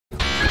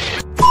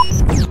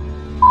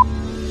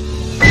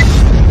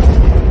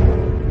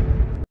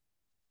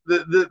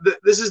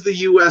this is the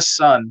U.S.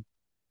 Sun.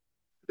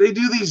 They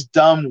do these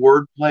dumb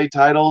wordplay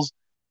titles.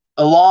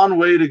 Elon,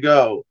 way to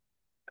go.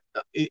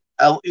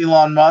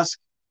 Elon Musk,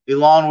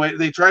 Elon, way.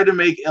 They tried to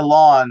make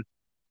Elon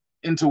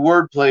into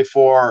wordplay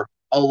for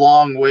a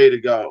long way to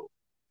go.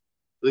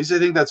 At least I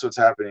think that's what's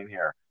happening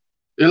here.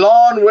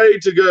 Elon, way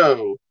to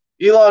go.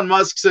 Elon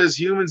Musk says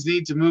humans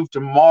need to move to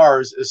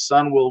Mars as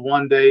sun will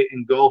one day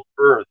engulf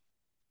Earth.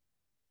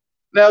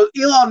 Now,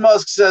 Elon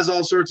Musk says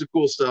all sorts of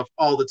cool stuff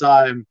all the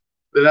time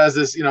that has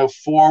this,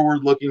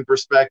 forward-looking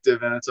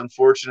perspective, and it's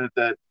unfortunate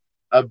that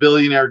a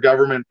billionaire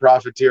government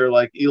profiteer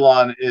like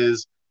Elon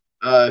is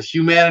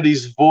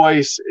humanity's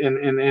voice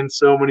in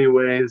so many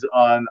ways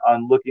on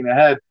looking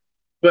ahead.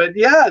 But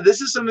yeah,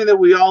 this is something that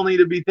we all need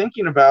to be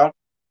thinking about.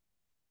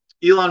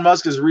 Elon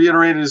Musk has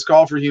reiterated his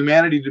call for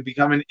humanity to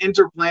become an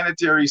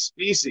interplanetary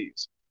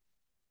species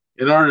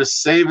in order to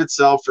save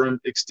itself from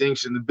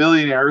extinction. The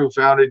billionaire who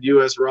founded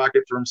U.S.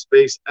 rocket firm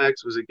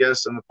SpaceX was a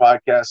guest on the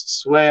podcast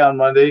Sway on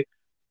Monday,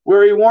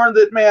 where he warned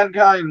that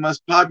mankind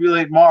must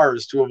populate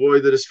Mars to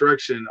avoid the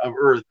destruction of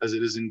Earth as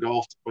it is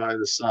engulfed by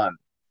the sun.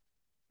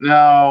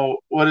 Now,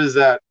 what is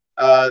that?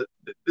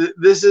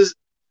 This is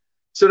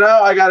so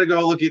now I got to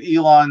go look at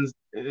Elon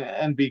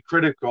and be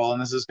critical,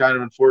 and this is kind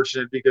of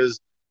unfortunate because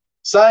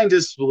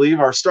scientists believe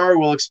our star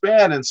will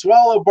expand and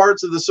swallow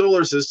parts of the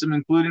solar system,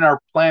 including our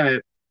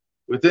planet,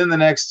 within the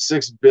next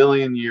 6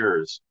 billion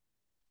years.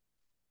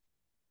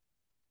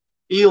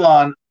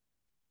 Elon,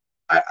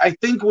 I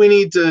think we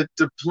need to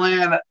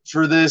plan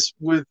for this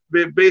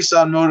based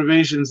on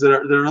motivations that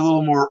are a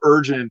little more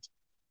urgent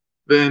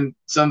than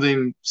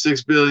something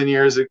 6 billion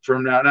years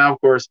from now. Now,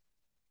 of course,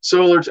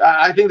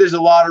 I think there's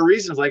a lot of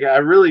reasons. Like, I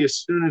really, as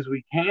soon as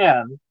we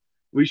can,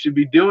 we should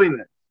be doing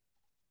this.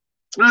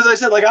 And as I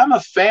said, like, I'm a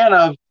fan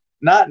of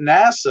not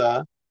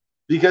NASA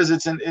because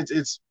it's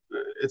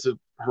a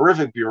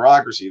horrific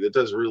bureaucracy that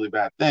does really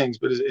bad things,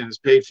 but is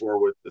paid for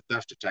with the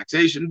theft of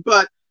taxation.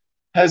 But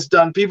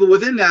people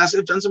within NASA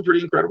have done some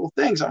pretty incredible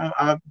things. I'm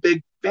a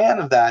big fan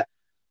of that.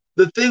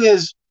 The thing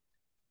is,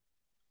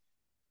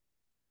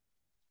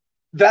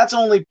 that's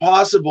only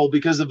possible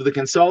because of the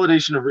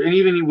consolidation of, and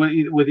even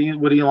with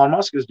what Elon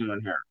Musk is doing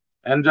here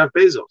and Jeff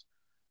Bezos.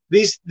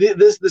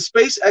 The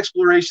space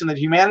exploration that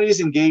humanity is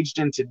engaged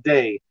in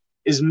today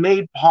is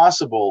made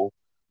possible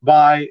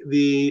by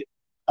the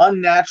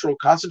unnatural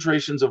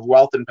concentrations of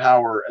wealth and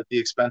power at the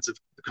expense of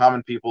the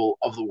common people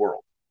of the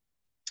world.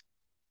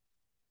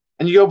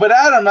 And you go, but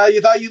Adam,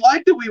 you thought you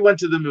liked that we went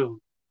to the moon.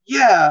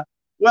 Yeah,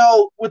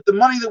 well, with the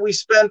money that we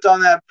spent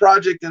on that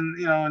project in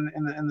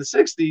the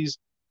 60s,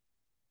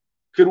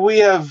 could we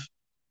have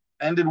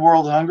ended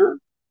world hunger?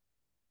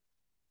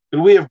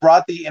 Could we have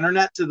brought the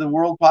internet to the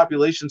world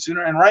population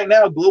sooner? And right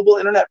now, global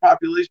internet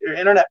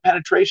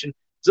penetration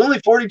is only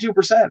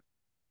 42%.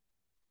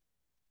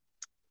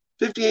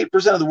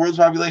 58% of the world's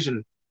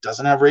population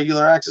doesn't have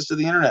regular access to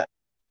the internet.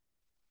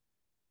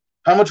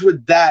 How much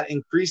would that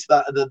increase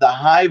the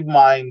hive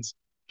mind's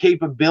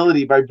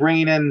capability by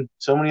bringing in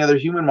so many other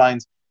human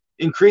minds,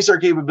 increase our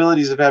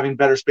capabilities of having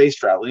better space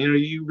travel?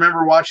 You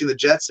remember watching the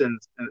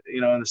Jetsons,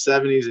 in the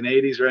 70s and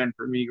 80s, right? And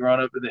for me,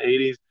 growing up in the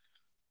 80s,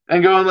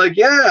 and going like,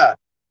 yeah,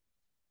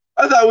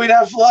 I thought we'd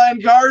have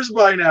flying cars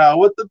by now.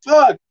 What the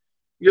fuck?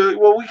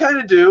 Well, we kind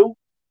of do.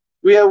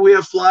 We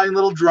have flying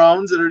little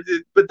drones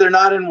but they're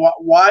not in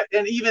why.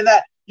 And even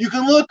that, you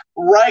can look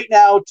right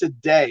now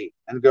today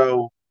and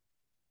go,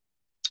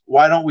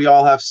 why don't we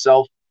all have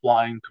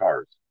self-flying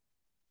cars?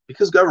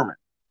 Because government.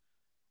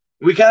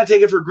 We kind of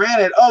take it for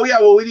granted. Oh yeah,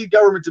 well, we need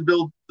government to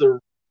build the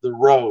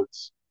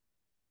roads.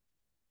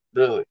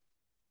 Really?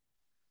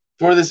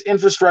 For this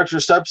infrastructure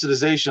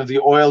subsidization of the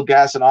oil,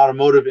 gas, and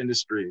automotive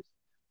industries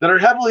that are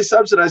heavily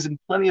subsidized in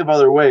plenty of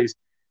other ways,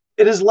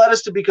 it has led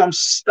us to become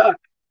stuck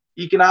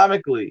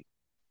economically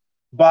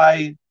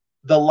by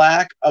the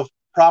lack of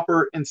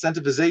proper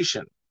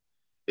incentivization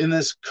in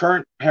this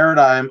current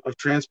paradigm of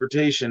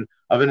transportation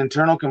of an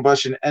internal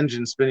combustion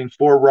engine spinning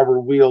 4 rubber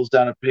wheels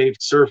down a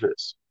paved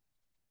surface.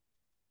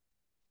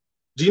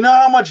 Do you know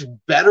how much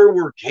better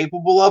we're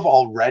capable of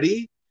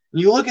already?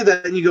 And you look at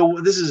that and you go,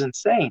 well, this is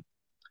insane.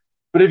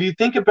 But if you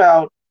think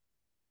about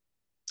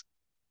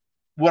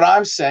what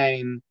I'm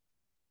saying,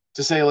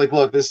 to say, like,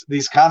 look,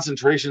 these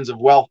concentrations of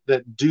wealth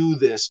that do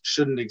this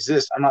shouldn't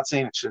exist. I'm not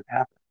saying it shouldn't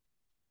happen.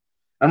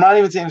 I'm not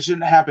even saying it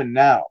shouldn't happen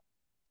now.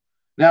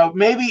 Now,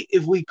 maybe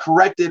if we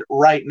correct it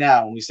right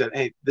now and we said,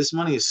 hey, this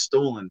money is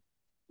stolen,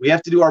 we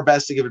have to do our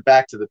best to give it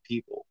back to the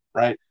people,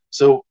 right?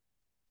 So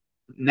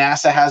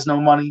NASA has no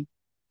money.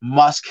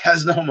 Musk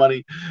has no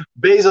money.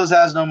 Bezos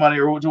has no money,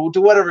 or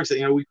to whatever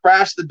extent. We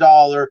crash the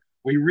dollar.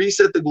 We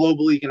reset the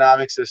global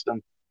economic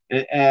system.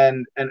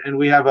 And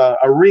we have a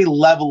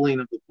re-leveling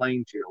of the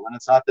playing field. And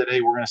it's not that, hey,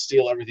 we're going to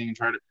steal everything and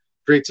try to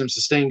create some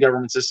sustained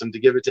government system to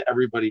give it to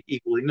everybody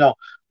equally. No,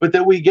 but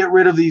that we get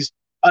rid of these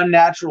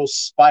unnatural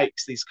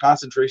spikes, these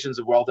concentrations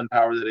of wealth and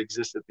power that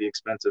exist at the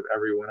expense of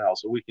everyone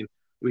else. So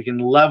we can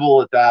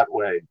level it that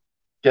way,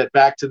 get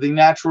back to the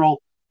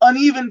natural,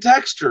 uneven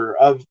texture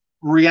of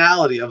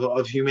reality,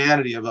 of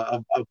humanity, of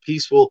a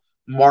peaceful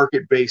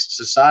market-based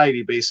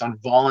society based on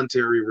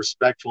voluntary,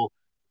 respectful,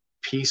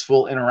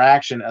 peaceful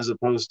interaction, as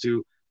opposed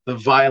to the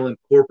violent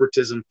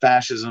corporatism,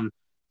 fascism,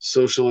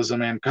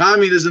 socialism, and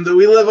communism that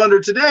we live under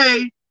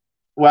today,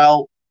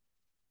 well,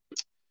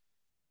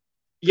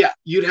 yeah,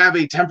 you'd have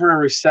a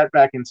temporary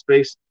setback in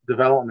space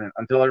development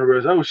until everybody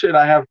goes, oh shit,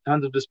 I have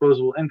tons of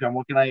disposable income.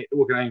 What can I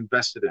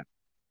invest it in?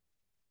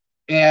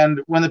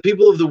 And when the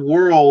people of the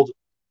world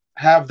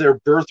have their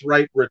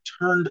birthright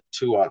returned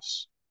to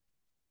us,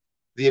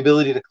 the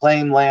ability to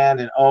claim land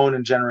and own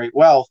and generate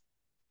wealth,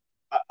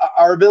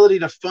 our ability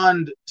to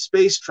fund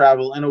space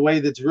travel in a way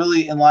that's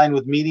really in line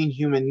with meeting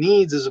human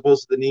needs as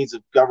opposed to the needs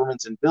of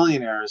governments and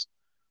billionaires,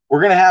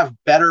 we're going to have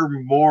better,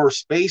 more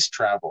space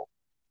travel.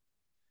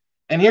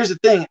 And here's the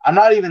thing, I'm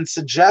not even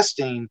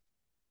suggesting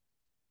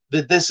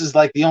that this is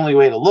like the only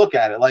way to look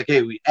at it. Like,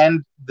 hey, we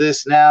end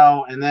this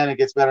now and then it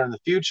gets better in the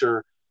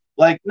future.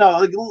 Like, no,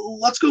 like,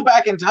 let's go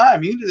back in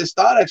time. You can do this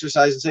thought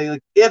exercise and say,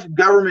 like, if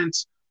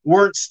governments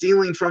weren't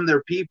stealing from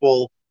their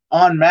people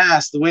en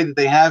masse the way that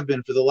they have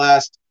been for the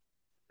last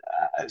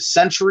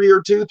century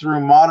or two through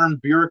modern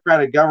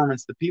bureaucratic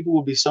governments, the people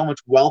would be so much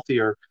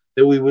wealthier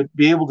that we would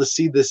be able to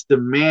see this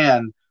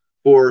demand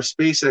for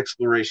space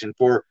exploration,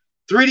 for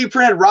 3D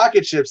printed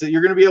rocket ships that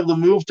you're going to be able to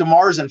move to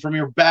Mars in from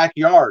your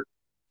backyard.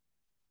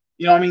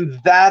 You know, I mean,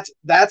 that's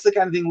the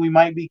kind of thing we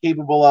might be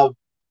capable of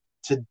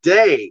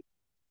today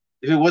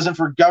if it wasn't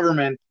for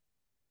government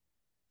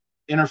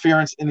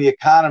interference in the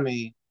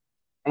economy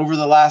over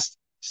the last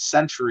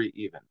century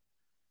even.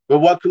 But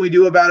what can we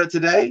do about it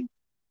today?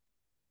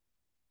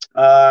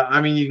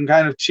 I mean, you can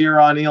kind of cheer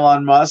on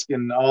Elon Musk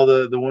and all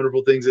the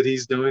wonderful things that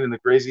he's doing and the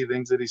crazy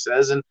things that he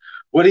says and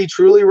what he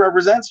truly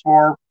represents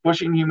for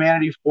pushing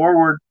humanity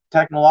forward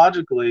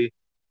technologically,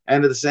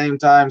 and at the same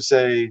time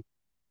say,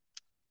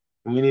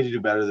 we need to do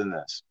better than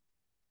this.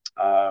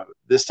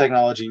 This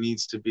technology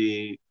needs to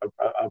be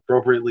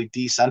appropriately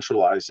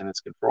decentralized in its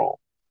control.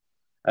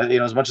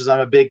 As much as I'm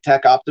a big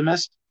tech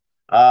optimist,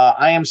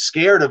 I am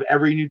scared of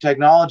every new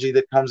technology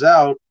that comes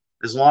out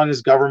as long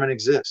as government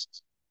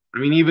exists. I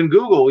mean, even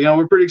Google,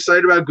 we're pretty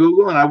excited about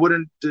Google, and I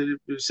wouldn't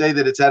say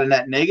that it's had a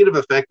net negative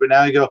effect, but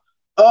now you go,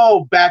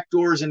 oh,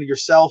 backdoors into your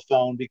cell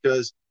phone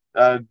because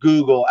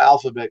Google,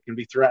 Alphabet can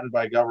be threatened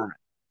by government.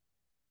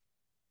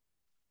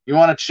 You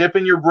want a chip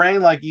in your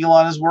brain like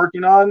Elon is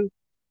working on?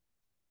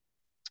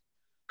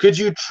 Could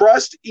you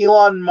trust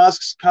Elon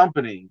Musk's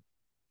company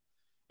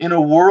in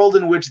a world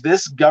in which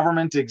this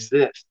government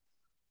exists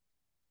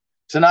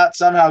to not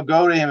somehow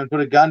go to him and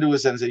put a gun to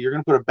his head and say, you're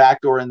going to put a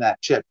backdoor in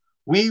that chip?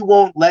 We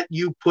won't let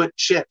you put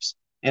chips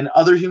in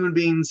other human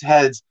beings'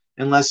 heads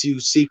unless you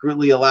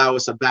secretly allow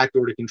us a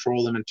backdoor to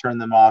control them and turn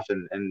them off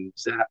and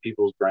zap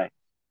people's brains.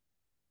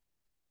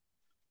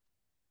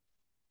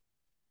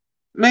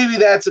 Maybe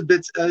that's a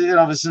bit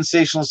of a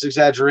sensationalist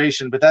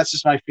exaggeration, but that's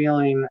just my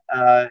feeling.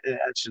 I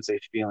shouldn't say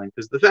feeling,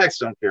 because the facts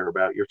don't care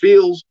about your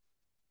feels,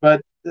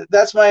 but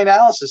that's my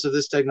analysis of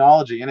this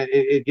technology, and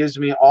it gives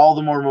me all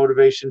the more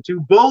motivation to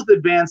both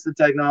advance the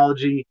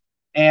technology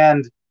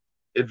and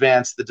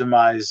advance the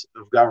demise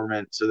of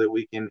government so that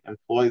we can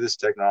employ this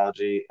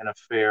technology in a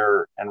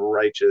fair and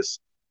righteous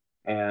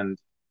and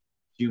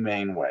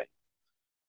humane way.